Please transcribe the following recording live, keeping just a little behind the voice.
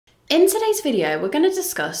In today's video, we're going to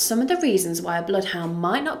discuss some of the reasons why a Bloodhound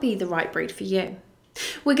might not be the right breed for you.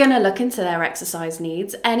 We're going to look into their exercise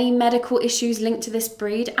needs, any medical issues linked to this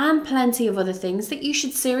breed, and plenty of other things that you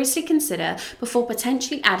should seriously consider before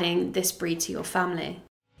potentially adding this breed to your family.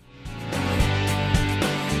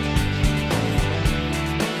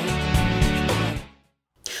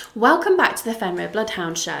 Welcome back to the Fenrir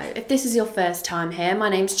Bloodhound Show. If this is your first time here, my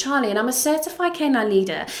name's Charlie and I'm a certified canine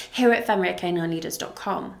leader here at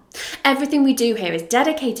FenrirCanineLeaders.com. Everything we do here is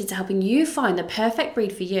dedicated to helping you find the perfect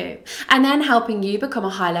breed for you and then helping you become a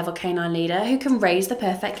high-level canine leader who can raise the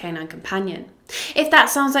perfect canine companion. If that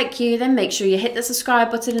sounds like you, then make sure you hit the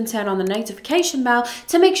subscribe button and turn on the notification bell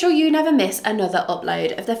to make sure you never miss another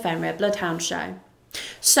upload of the Fenrir Bloodhound Show.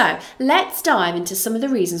 So, let's dive into some of the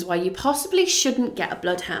reasons why you possibly shouldn't get a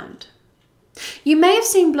bloodhound. You may have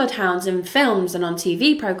seen bloodhounds in films and on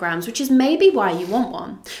TV programs, which is maybe why you want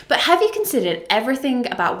one, but have you considered everything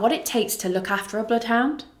about what it takes to look after a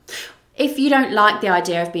bloodhound? If you don't like the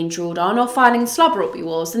idea of being drooled on or finding slobber up your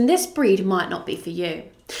walls, then this breed might not be for you.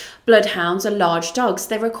 Bloodhounds are large dogs.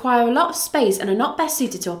 They require a lot of space and are not best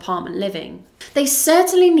suited to apartment living. They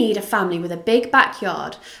certainly need a family with a big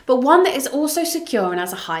backyard, but one that is also secure and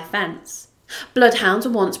has a high fence. Bloodhounds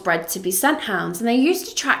were once bred to be scent hounds, and they used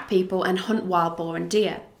to track people and hunt wild boar and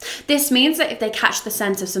deer. This means that if they catch the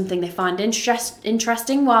scent of something they find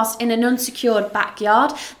interesting whilst in an unsecured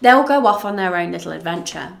backyard, they'll go off on their own little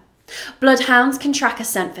adventure. Bloodhounds can track a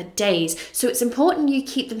scent for days, so it's important you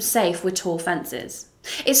keep them safe with tall fences.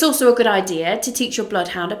 It's also a good idea to teach your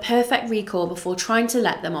bloodhound a perfect recall before trying to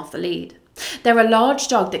let them off the lead. They're a large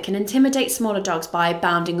dog that can intimidate smaller dogs by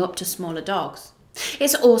bounding up to smaller dogs.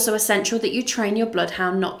 It's also essential that you train your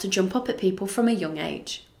bloodhound not to jump up at people from a young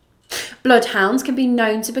age. Bloodhounds can be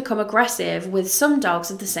known to become aggressive with some dogs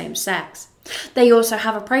of the same sex. They also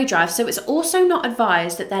have a prey drive, so it's also not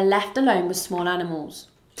advised that they're left alone with small animals.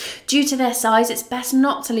 Due to their size, it's best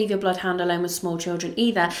not to leave your bloodhound alone with small children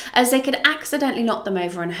either, as they could accidentally knock them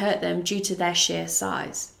over and hurt them due to their sheer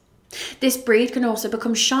size. This breed can also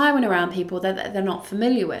become shy when around people that they're not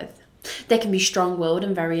familiar with. They can be strong-willed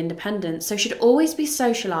and very independent, so should always be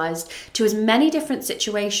socialised to as many different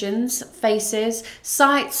situations, faces,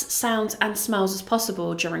 sights, sounds and smells as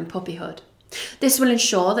possible during puppyhood. This will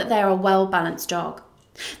ensure that they are a well-balanced dog.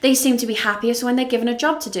 They seem to be happiest when they're given a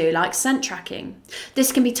job to do, like scent tracking.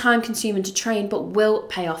 This can be time-consuming to train, but will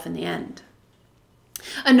pay off in the end.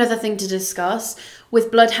 Another thing to discuss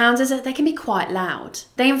with bloodhounds is that they can be quite loud.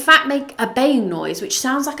 They in fact make a baying noise, which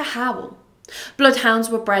sounds like a howl. Bloodhounds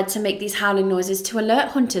were bred to make these howling noises to alert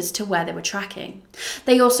hunters to where they were tracking.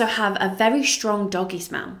 They also have a very strong doggy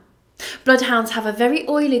smell. Bloodhounds have a very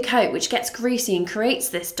oily coat which gets greasy and creates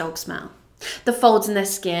this dog smell. The folds in their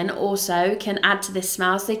skin also can add to this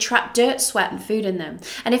smell as they trap dirt, sweat and food in them,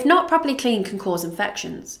 and if not properly cleaned can cause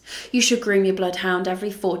infections. You should groom your bloodhound every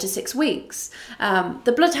 4 to 6 weeks.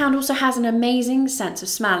 The bloodhound also has an amazing sense of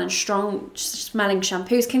smell, and strong smelling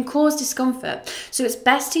shampoos can cause discomfort, so it's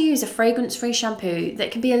best to use a fragrance-free shampoo that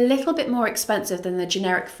can be a little bit more expensive than the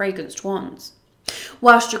generic fragranced ones.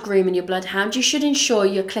 Whilst you're grooming your bloodhound, you should ensure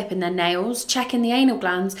you're clipping their nails, checking the anal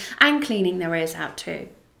glands and cleaning their ears out too.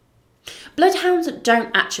 Bloodhounds don't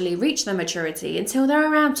actually reach their maturity until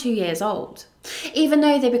they're around 2 years old. Even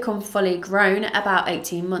though they become fully grown at about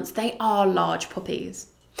 18 months, they are large puppies.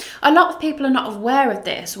 A lot of people are not aware of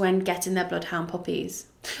this when getting their bloodhound puppies.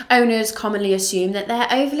 Owners commonly assume that their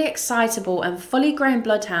overly excitable and fully grown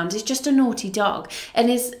bloodhound is just a naughty dog and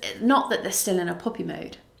is not that they're still in a puppy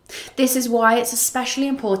mode. This is why it's especially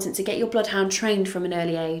important to get your bloodhound trained from an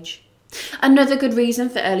early age. Another good reason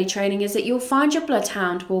for early training is that you'll find your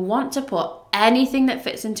bloodhound will want to put anything that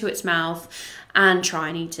fits into its mouth and try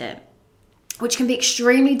and eat it, which can be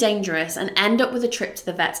extremely dangerous and end up with a trip to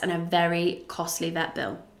the vet and a very costly vet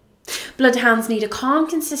bill. Bloodhounds need a calm,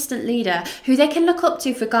 consistent leader who they can look up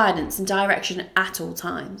to for guidance and direction at all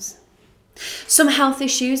times. Some health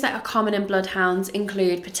issues that are common in bloodhounds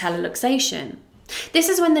include patellar luxation. This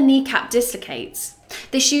is when the kneecap dislocates.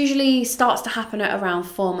 This usually starts to happen at around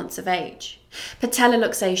 4 months of age. Patellar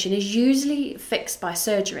luxation is usually fixed by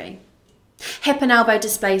surgery. Hip and elbow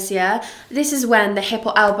dysplasia. This is when the hip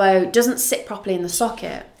or elbow doesn't sit properly in the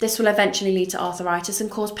socket. This will eventually lead to arthritis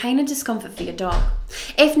and cause pain and discomfort for your dog.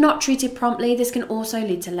 If not treated promptly, this can also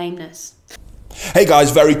lead to lameness. Hey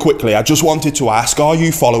guys, very quickly, I just wanted to ask, are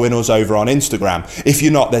you following us over on Instagram? If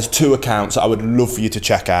you're not, there's 2 accounts I would love for you to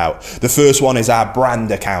check out. The first one is our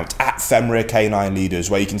brand account, at Fenrir Canine Leaders,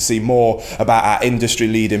 where you can see more about our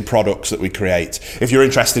industry-leading products that we create. If you're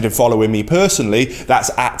interested in following me personally, that's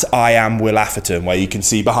at I am Will Atherton, where you can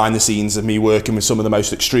see behind the scenes of me working with some of the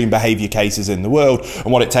most extreme behaviour cases in the world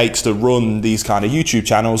and what it takes to run these kind of YouTube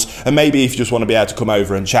channels. And maybe if you just want to be able to come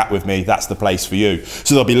over and chat with me, that's the place for you.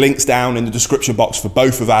 So there'll be links down in the description box for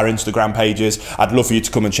both of our Instagram pages. I'd love for you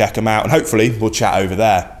to come and check them out, and hopefully we'll chat over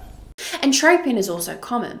there. Entroping is also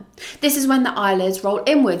common. This is when the eyelids roll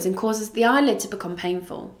inwards and causes the eyelid to become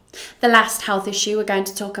painful. The last health issue we're going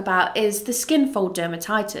to talk about is the skin fold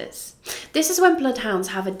dermatitis. This is when bloodhounds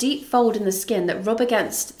have a deep fold in the skin that rub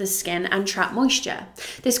against the skin and trap moisture.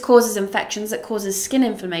 This causes infections that causes skin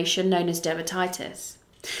inflammation known as dermatitis.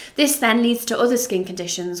 This then leads to other skin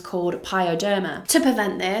conditions called pyoderma. To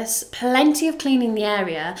prevent this, plenty of cleaning the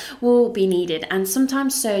area will be needed, and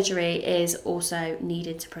sometimes surgery is also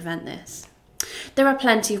needed to prevent this. There are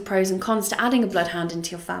plenty of pros and cons to adding a bloodhound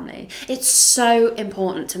into your family. It's so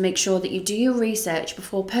important to make sure that you do your research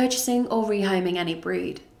before purchasing or rehoming any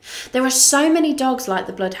breed. There are so many dogs like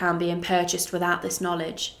the bloodhound being purchased without this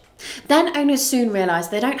knowledge. Then owners soon realise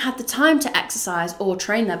they don't have the time to exercise or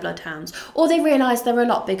train their bloodhounds, or they realise they're a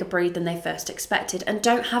lot bigger breed than they first expected and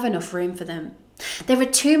don't have enough room for them. There are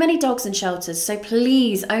too many dogs in shelters, so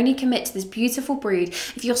please only commit to this beautiful breed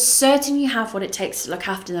if you're certain you have what it takes to look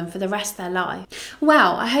after them for the rest of their life.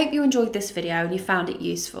 Well, I hope you enjoyed this video and you found it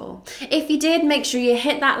useful. If you did, make sure you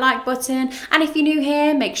hit that like button, and if you're new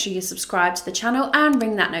here, make sure you subscribe to the channel and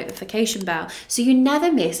ring that notification bell so you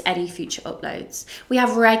never miss any future uploads. We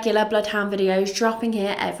have regular bloodhound videos dropping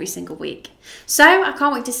here every single week. So I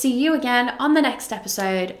can't wait to see you again on the next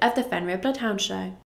episode of the Fenrir Bloodhound Show.